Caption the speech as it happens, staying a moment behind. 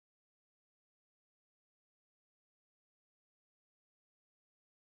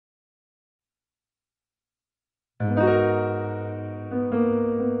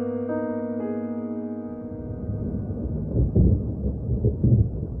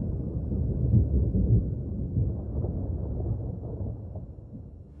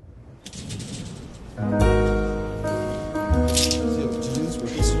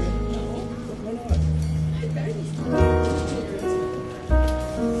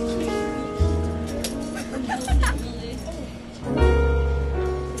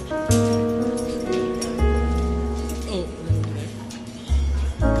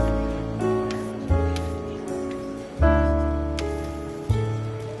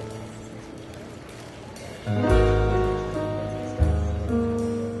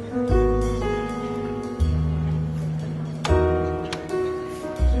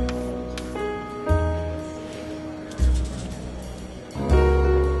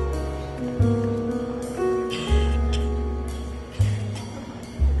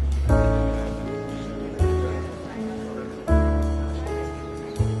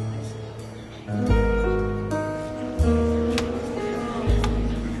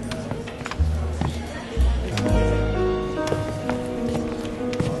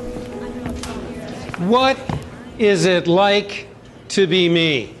What is it like to be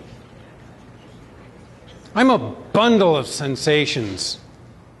me? I'm a bundle of sensations.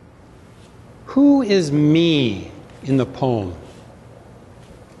 Who is me in the poem?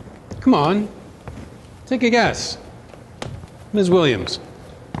 Come on, take a guess. Ms. Williams.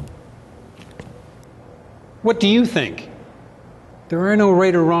 What do you think? There are no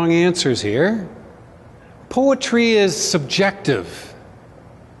right or wrong answers here. Poetry is subjective.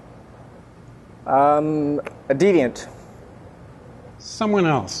 A deviant. Someone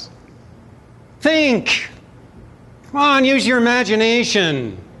else. Think! Come on, use your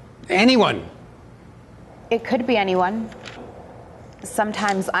imagination. Anyone. It could be anyone.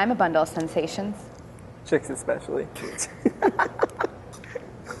 Sometimes I'm a bundle of sensations. Chicks especially.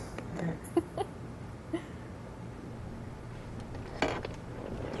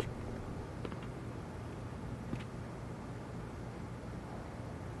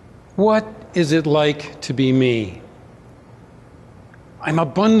 What is it like to be me? I'm a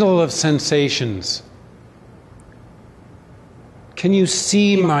bundle of sensations. Can you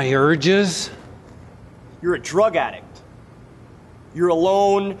see my urges? You're a drug addict. You're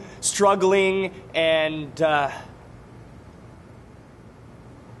alone, struggling, and,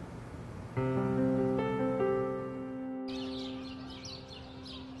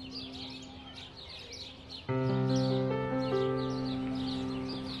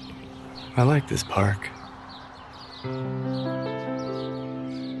 I like this park.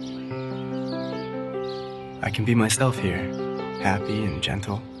 I can be myself here, happy and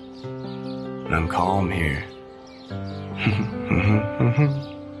gentle. And I'm calm here.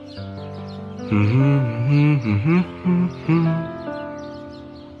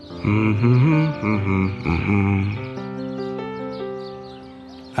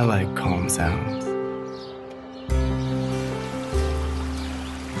 I like calm sounds.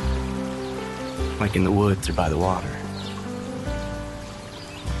 Like in the woods or by the water.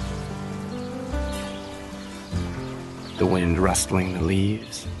 The wind rustling the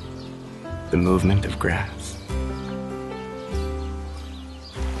leaves, the movement of grass.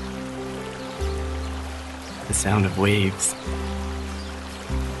 The sound of waves.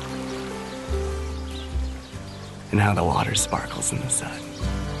 And how the water sparkles in the sun.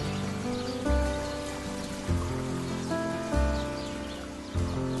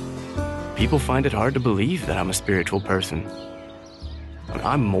 People find it hard to believe that I'm a spiritual person.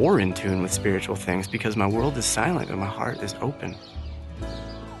 I'm more in tune with spiritual things because my world is silent and my heart is open.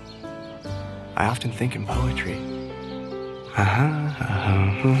 I often think in poetry.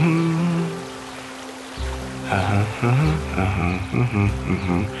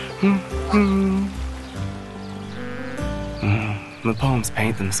 The poems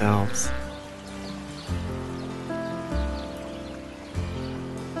paint themselves.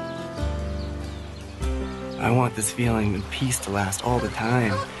 I want this feeling of peace to last all the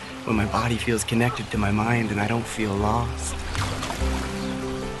time, when my body feels connected to my mind and I don't feel lost.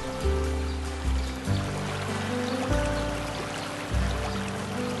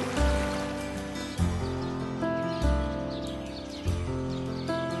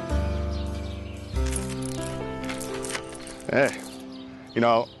 Hey, you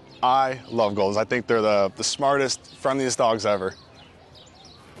know, I love golds. I think they're the smartest, friendliest dogs ever.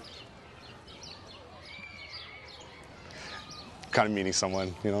 Kind of meeting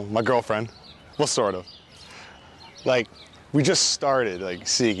someone, you know, my girlfriend. Well, sort of. Like, we just started, like,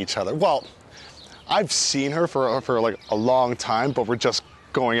 seeing each other. Well, I've seen her for like a long time, but we're just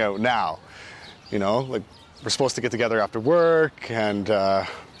going out now. You know, like, we're supposed to get together after work, and,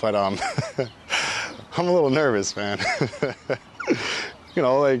 but, I'm a little nervous, man. You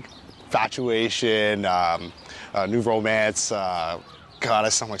know, like, infatuation, new romance. God, I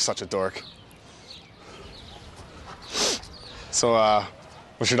sound like such a dork. So,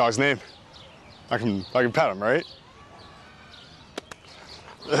 what's your dog's name? I can pet him, right?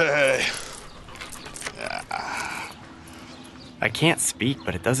 Hey. Yeah. I can't speak,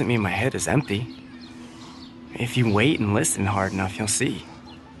 but it doesn't mean my head is empty. If you wait and listen hard enough, you'll see.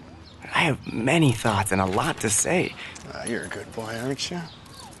 I have many thoughts and a lot to say. You're a good boy, aren't you?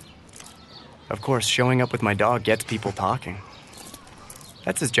 Of course, showing up with my dog gets people talking.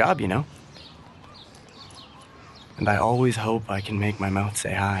 That's his job, you know. And I always hope I can make my mouth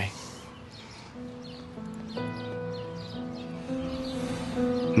say hi.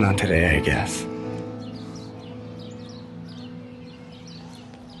 Not today, I guess.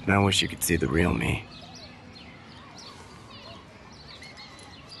 And I wish you could see the real me.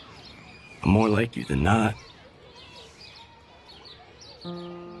 I'm more like you than not.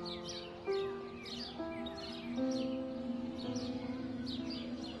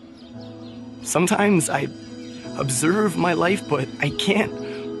 Sometimes I observe my life, but I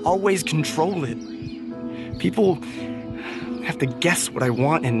can't always control it. People have to guess what I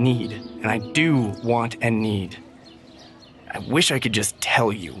want and need, and I do want and need. I wish I could just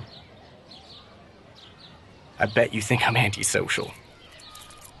tell you. I bet you think I'm antisocial.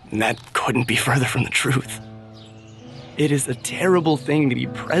 And that couldn't be further from the truth. It is a terrible thing to be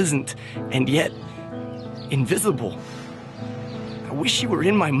present and yet invisible. I wish you were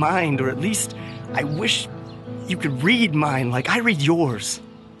in my mind, or at least I wish you could read mine like I read yours.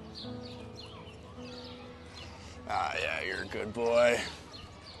 Ah, yeah, you're a good boy.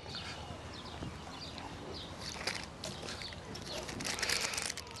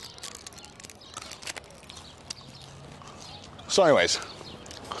 So anyways,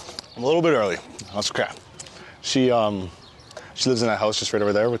 I'm a little bit early. That's okay. She lives in that house just right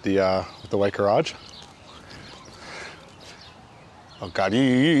over there with the white garage. Oh God,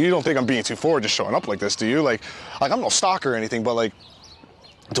 you don't think I'm being too forward just showing up like this, do you? Like I'm no stalker or anything, but like,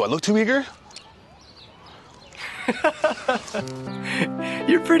 do I look too eager?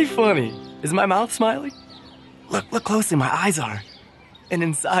 You're pretty funny. Is my mouth smiling? Look closely, my eyes are. And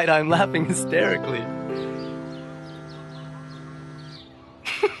inside I'm laughing hysterically.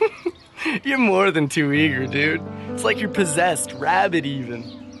 You're more than too eager, dude. It's like you're possessed, rabid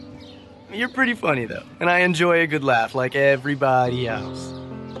even. You're pretty funny, though, and I enjoy a good laugh like everybody else.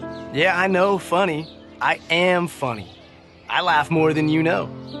 Yeah, I know, funny. I am funny. I laugh more than you know.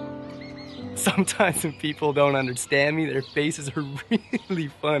 Sometimes when people don't understand me, their faces are really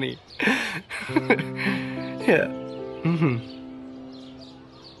funny. Yeah. Mm-hmm.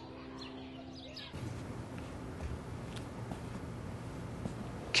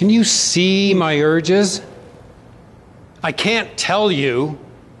 Can you see my urges? I can't tell you.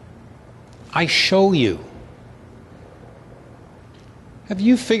 I show you. Have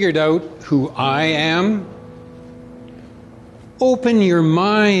you figured out who I am? Open your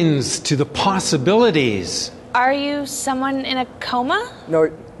minds to the possibilities. Are you someone in a coma? No,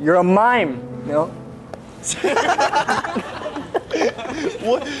 you're a mime. No.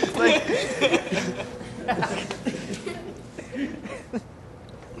 What? Like,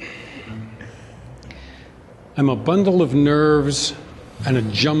 I'm a bundle of nerves and a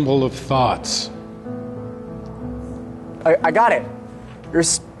jumble of thoughts. I got it. You're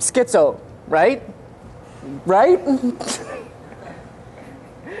schizo, right? Right?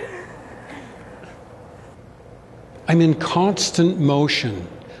 I'm in constant motion.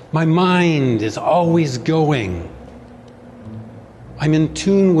 My mind is always going. I'm in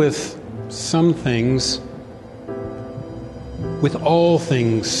tune with some things, with all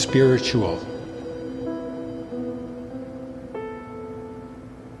things spiritual.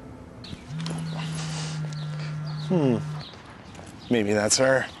 maybe that's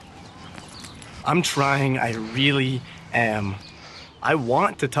her. I'm trying, I really am. I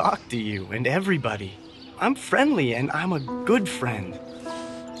want to talk to you and everybody. I'm friendly and I'm a good friend.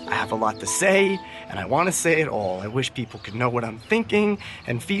 I have a lot to say, and I want to say it all. I wish people could know what I'm thinking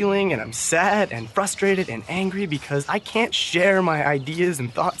and feeling, and I'm sad and frustrated and angry because I can't share my ideas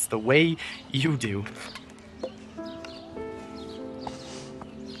and thoughts the way you do.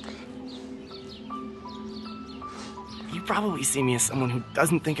 You probably see me as someone who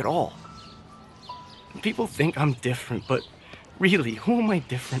doesn't think at all. People think I'm different, but really, who am I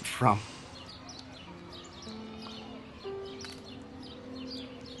different from?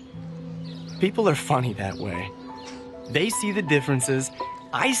 People are funny that way. They see the differences,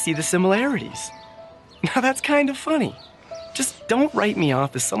 I see the similarities. Now that's kind of funny. Just don't write me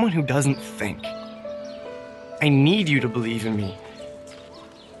off as someone who doesn't think. I need you to believe in me,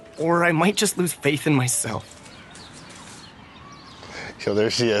 or I might just lose faith in myself. Yo,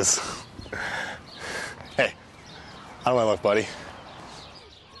 there she is. Hey, how do I look, buddy?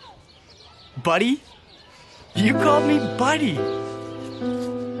 Buddy? You called me buddy.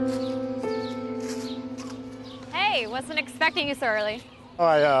 Hey, wasn't expecting you so early. Oh,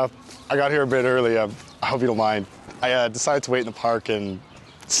 I got here a bit early. I hope you don't mind. I decided to wait in the park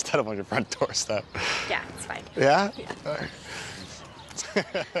instead of on your front doorstep. Yeah, it's fine. Yeah? Yeah.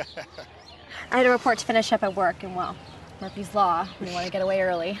 I had a report to finish up at work, and well, Murphy's Law. We want to get away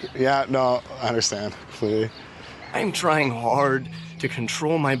early. Yeah, no, I understand completely. I'm trying hard to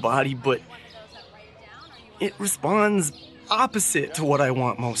control my body, but it responds opposite to what I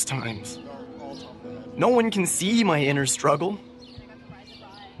want most times. No one can see my inner struggle.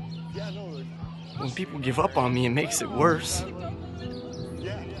 When people give up on me, it makes it worse.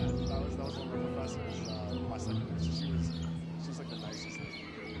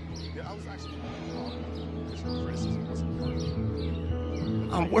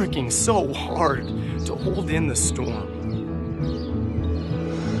 I'm working so hard to hold in the storm.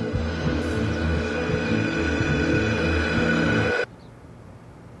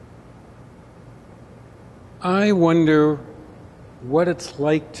 I wonder what it's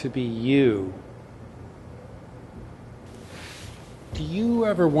like to be you. Do you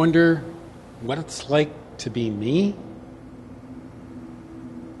ever wonder what it's like to be me?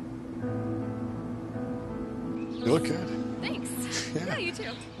 You look good. Thanks. Yeah, you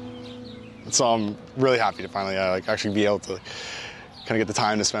too. So I'm really happy to finally actually be able to kind of get the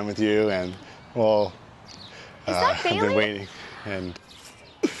time to spend with you, and well, that I've been Bailey? waiting, and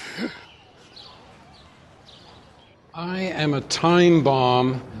I am a time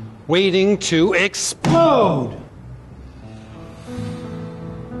bomb waiting to explode.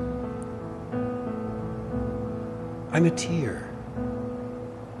 I'm a tear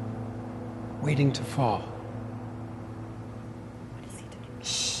waiting to fall.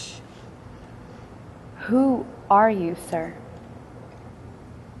 Shh. Who are you, sir?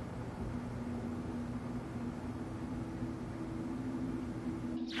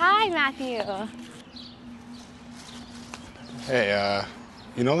 Hi, Matthew. hey,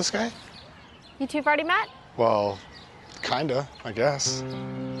 you know this guy? You two have already met? Well, kinda, I guess.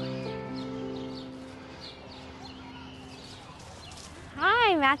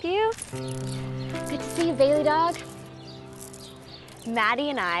 Hi, Matthew. Good to see you, Bailey dog. Maddie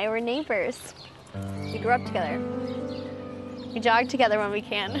and I were neighbors. We grew up together. We jog together when we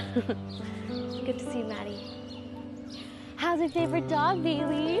can. Good to see you, Maddie. How's your favorite dog,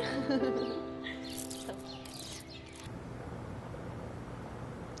 Bailey?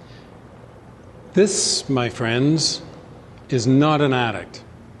 This, my friends, is not an addict,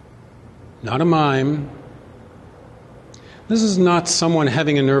 not a mime. This is not someone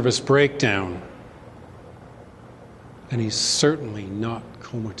having a nervous breakdown. And he's certainly not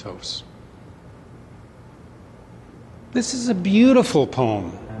comatose. This is a beautiful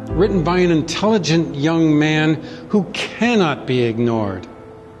poem written by an intelligent young man who cannot be ignored,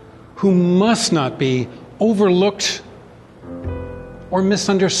 who must not be overlooked or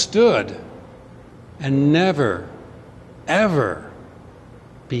misunderstood, and never, ever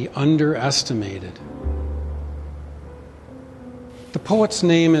be underestimated. The poet's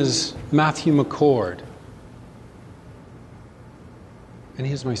name is Matthew McCord, and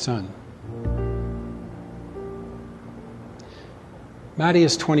he is my son. Maddie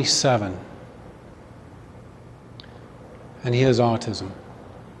is 27, and he has autism.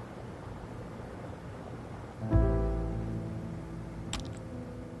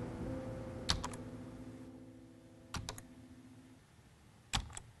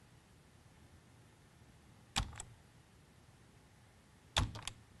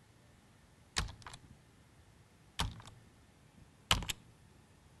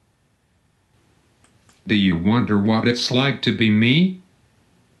 Do you wonder what it's like to be me?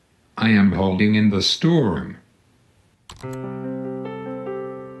 I am holding in the storm.